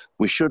have.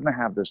 We shouldn't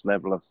have this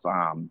level of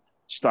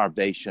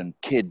starvation,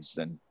 kids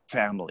and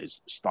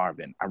families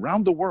starving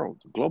around the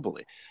world,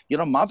 globally.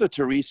 Mother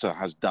Teresa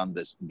has done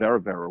this very,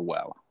 very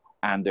well.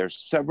 And there's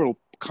several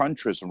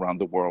countries around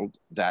the world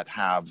that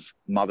have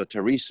Mother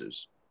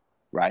Teresas,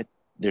 right?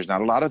 There's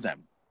not a lot of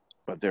them,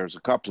 but there's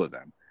a couple of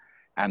them.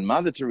 And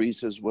Mother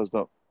Teresa's was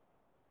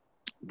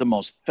the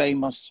most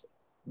famous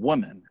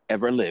woman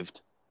ever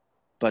lived,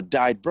 but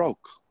died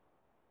broke,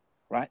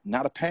 right?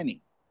 Not a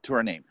penny to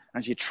her name.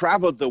 And she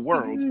traveled the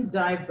world. She didn't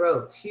die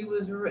broke. She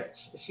was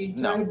rich. She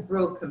died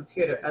broke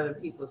compared to other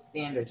people's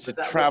standards, but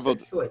that was her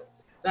choice.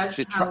 That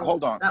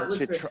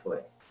was her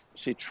choice.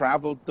 She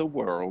traveled the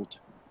world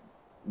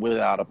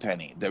without a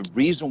penny. The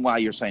reason why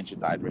you're saying she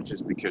died rich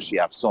is because she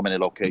has so many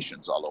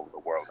locations all over the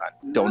world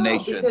and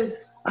donations. Because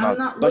I'm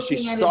not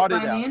looking at it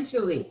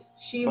financially.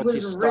 She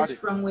was rich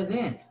from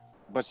within.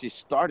 But she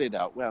started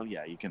out, well,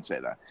 yeah, you can say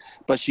that.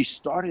 But she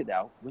started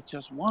out with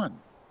just one,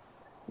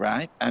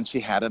 right? And she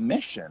had a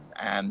mission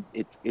and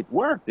it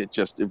worked. It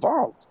just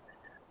evolved.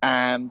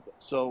 And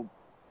so,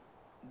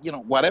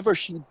 whatever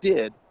she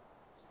did,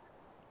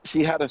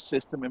 she had a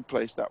system in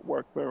place that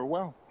worked very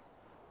well.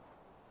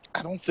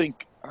 I don't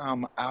think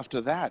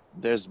after that,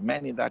 there's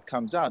many that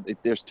comes out.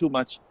 There's too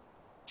much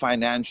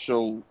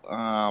financial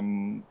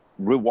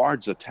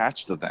rewards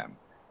attached to them.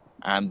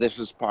 And this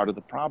is part of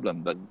the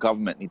problem. The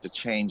government needs to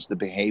change the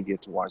behavior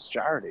towards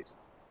charities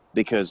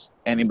because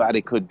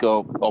anybody could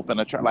go open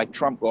a charity, like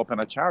Trump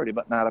opened a charity,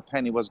 but not a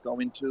penny was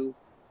going to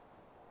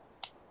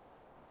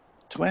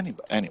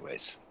anybody.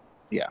 Anyways,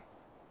 yeah.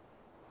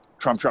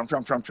 Trump,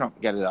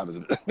 get it out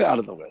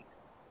of the way.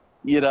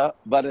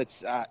 But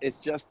it's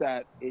just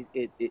that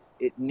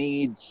it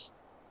needs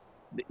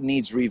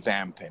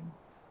revamping.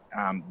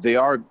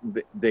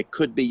 They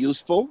could be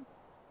useful,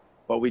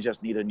 but we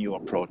just need a new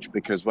approach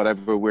because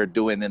whatever we're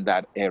doing in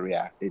that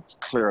area, it's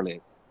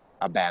clearly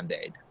a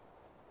Band-Aid.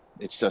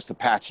 It's just a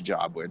patch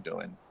job we're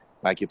doing,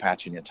 like you're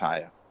patching your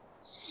tire.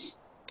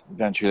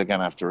 Eventually, you're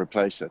gonna have to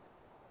replace it.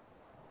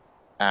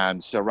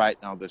 And so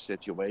right now, the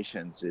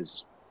situations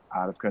is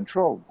out of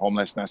control.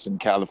 Homelessness in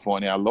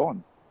California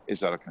alone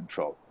is out of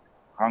control.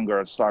 Hunger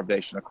and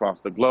starvation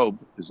across the globe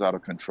is out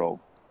of control.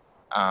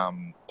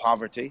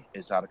 Poverty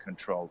is out of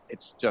control.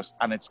 It's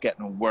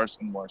getting worse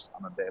and worse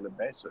on a daily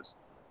basis.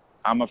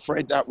 I'm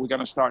afraid that we're going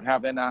to start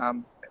having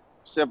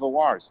civil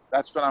wars.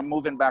 That's when I'm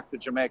moving back to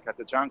Jamaica,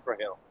 to Jonker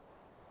Hill,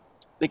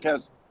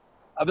 because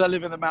I'm going to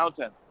live in the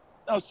mountains.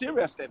 No,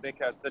 seriously,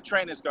 because the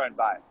train is going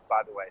by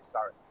the way,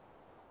 sorry.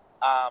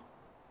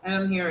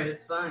 I'm here,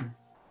 it's fine.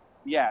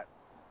 Yeah,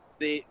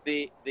 the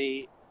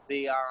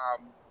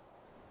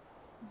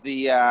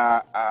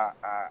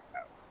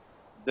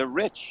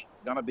rich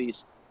gonna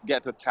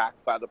get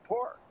attacked by the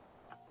poor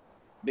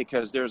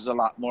because there's a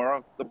lot more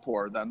of the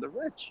poor than the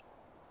rich.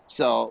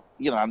 So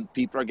and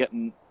people are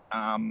getting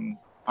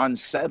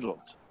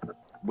unsettled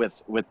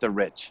with the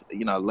rich.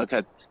 Look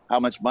at how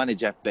much money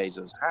Jeff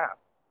Bezos have.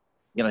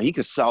 He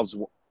could solve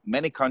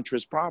many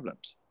countries'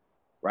 problems,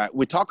 right?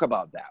 We talk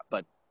about that,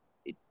 but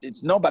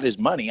it's nobody's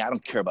money. I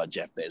don't care about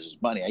Jeff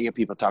Bezos' money. I hear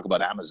people talk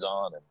about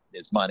Amazon and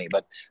his money,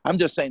 but I'm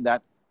just saying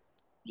that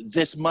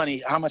this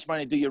money, how much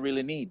money do you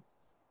really need?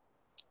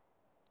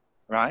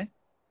 Right?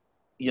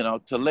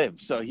 To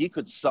live. So he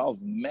could solve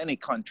many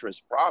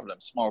countries'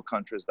 problems, small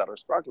countries that are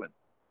struggling,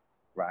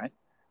 right?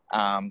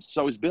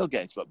 So is Bill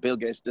Gates, but Bill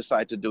Gates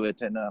decided to do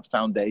it in a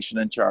foundation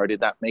and charity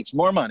that makes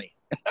more money.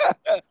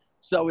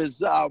 So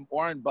is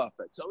Warren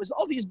Buffett. So is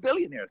all these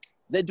billionaires.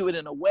 They do it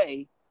in a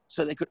way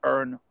so they could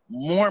earn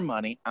more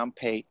money and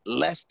pay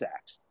less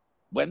tax.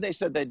 When they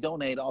said they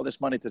donate all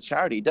this money to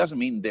charity, it doesn't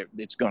mean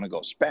it's going to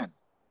go spend.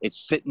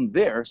 It's sitting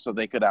there so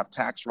they could have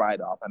tax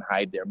write-off and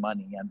hide their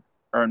money and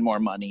earn more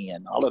money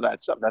and all of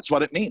that stuff. That's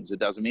what it means. It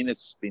doesn't mean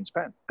it's being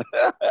spent.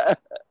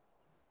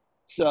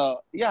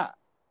 So yeah,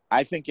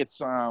 I think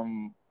it's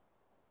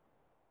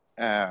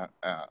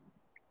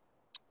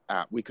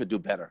we could do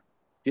better.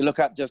 If you look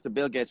at just the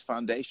Bill Gates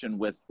Foundation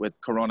with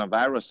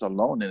coronavirus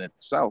alone in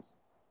itself,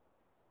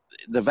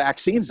 the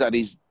vaccines that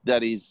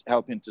he's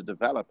helping to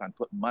develop and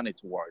put money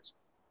towards,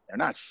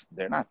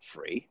 they're not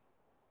free.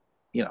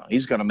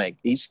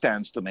 He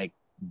stands to make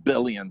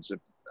billions of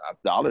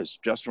dollars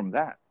just from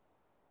that.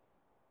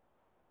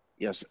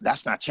 Yes,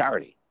 that's not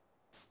charity.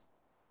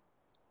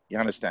 You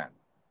understand?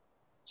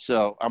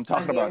 So I'm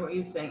talking I get about what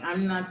you're saying.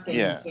 I'm not saying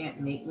you can't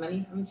make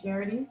money from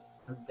charities.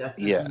 I'm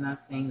definitely not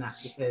saying that,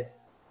 because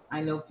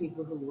I know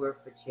people who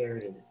work for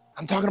charities.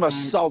 I'm talking about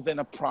solving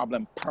a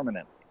problem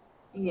permanently.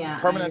 Yeah,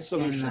 permanent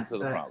solution to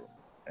the problem.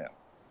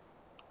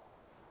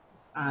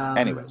 Yeah.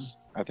 Anyways,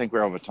 I think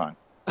we're over time.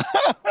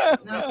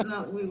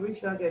 No, we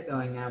should get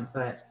going now.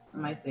 But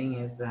my thing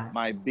is that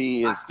my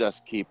bee is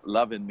just keep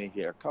loving me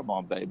here. Come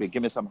on, baby,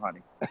 give me some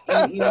honey.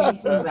 You made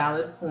some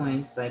valid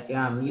points. Like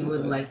you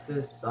would like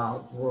to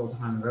solve world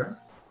hunger.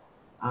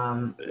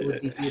 It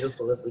would be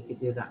beautiful if we could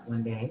do that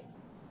one day.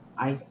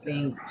 I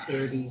think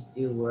charities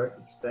do work,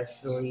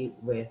 especially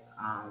with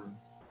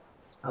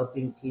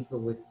helping people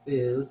with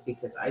food,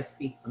 because I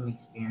speak from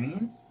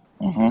experience.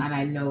 And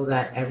I know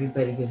that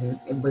everybody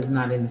was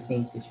not in the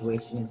same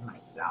situation as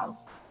myself.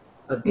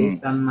 But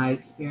based on my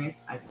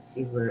experience, I can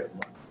see where it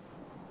works.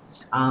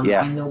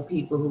 I know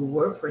people who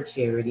work for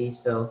charities,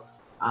 so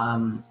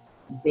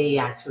they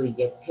actually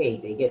get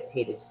paid. They get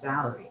paid a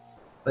salary.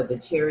 But the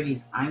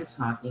charities I'm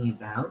talking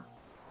about,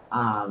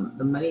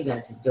 the money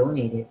that's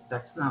donated,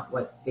 that's not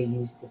what they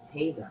use to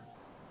pay them.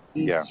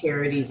 These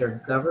charities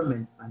are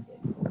government funded.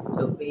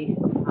 So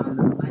based upon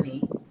the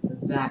money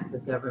that the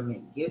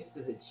government gives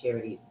to the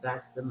charity,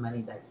 that's the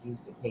money that's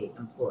used to pay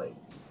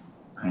employees,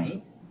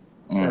 right?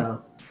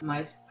 So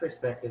my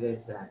perspective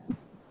is that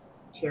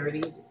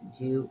charities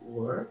do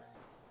work.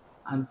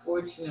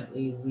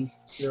 Unfortunately, we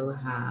still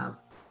have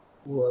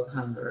world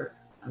hunger.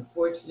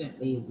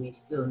 Unfortunately, we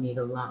still need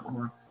a lot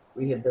more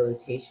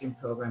rehabilitation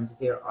programs.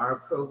 There are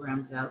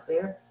programs out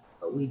there,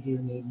 but we do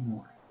need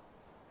more.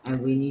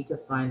 And we need to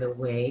find a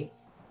way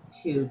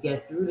to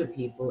get through to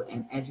people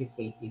and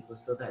educate people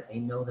so that they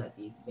know that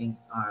these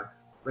things are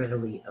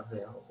readily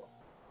available.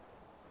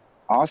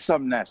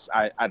 Awesomeness.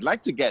 I'd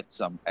like to get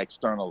some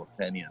external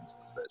opinions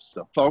on this.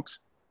 So folks,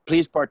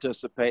 please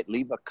participate,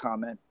 leave a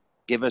comment,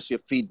 give us your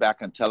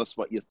feedback and tell us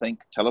what you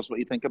think. Tell us what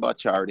you think about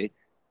charity.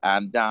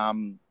 And,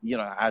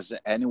 has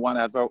anyone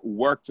ever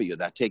worked for you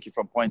that take you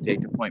from point A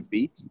to point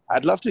B?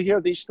 I'd love to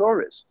hear these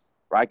stories,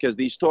 right? Because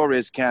these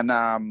stories can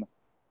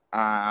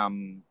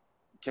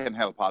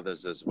help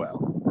others as well,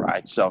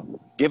 right? So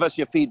give us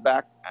your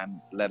feedback and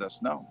let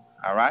us know,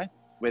 all right?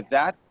 With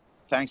that,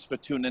 thanks for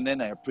tuning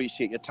in. I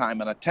appreciate your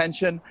time and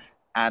attention.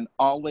 And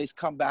always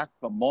come back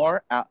for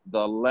more at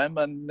the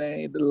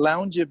Lemonade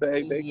Lounge,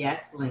 baby.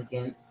 Yes,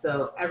 Lincoln.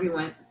 So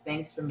everyone,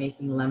 thanks for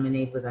making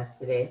lemonade with us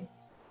today.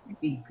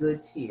 Be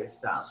good to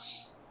yourself.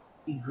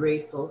 Be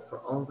grateful for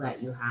all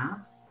that you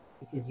have,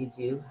 because you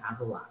do have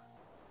a lot.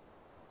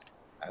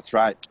 That's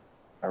right.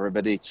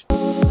 Arrivederci.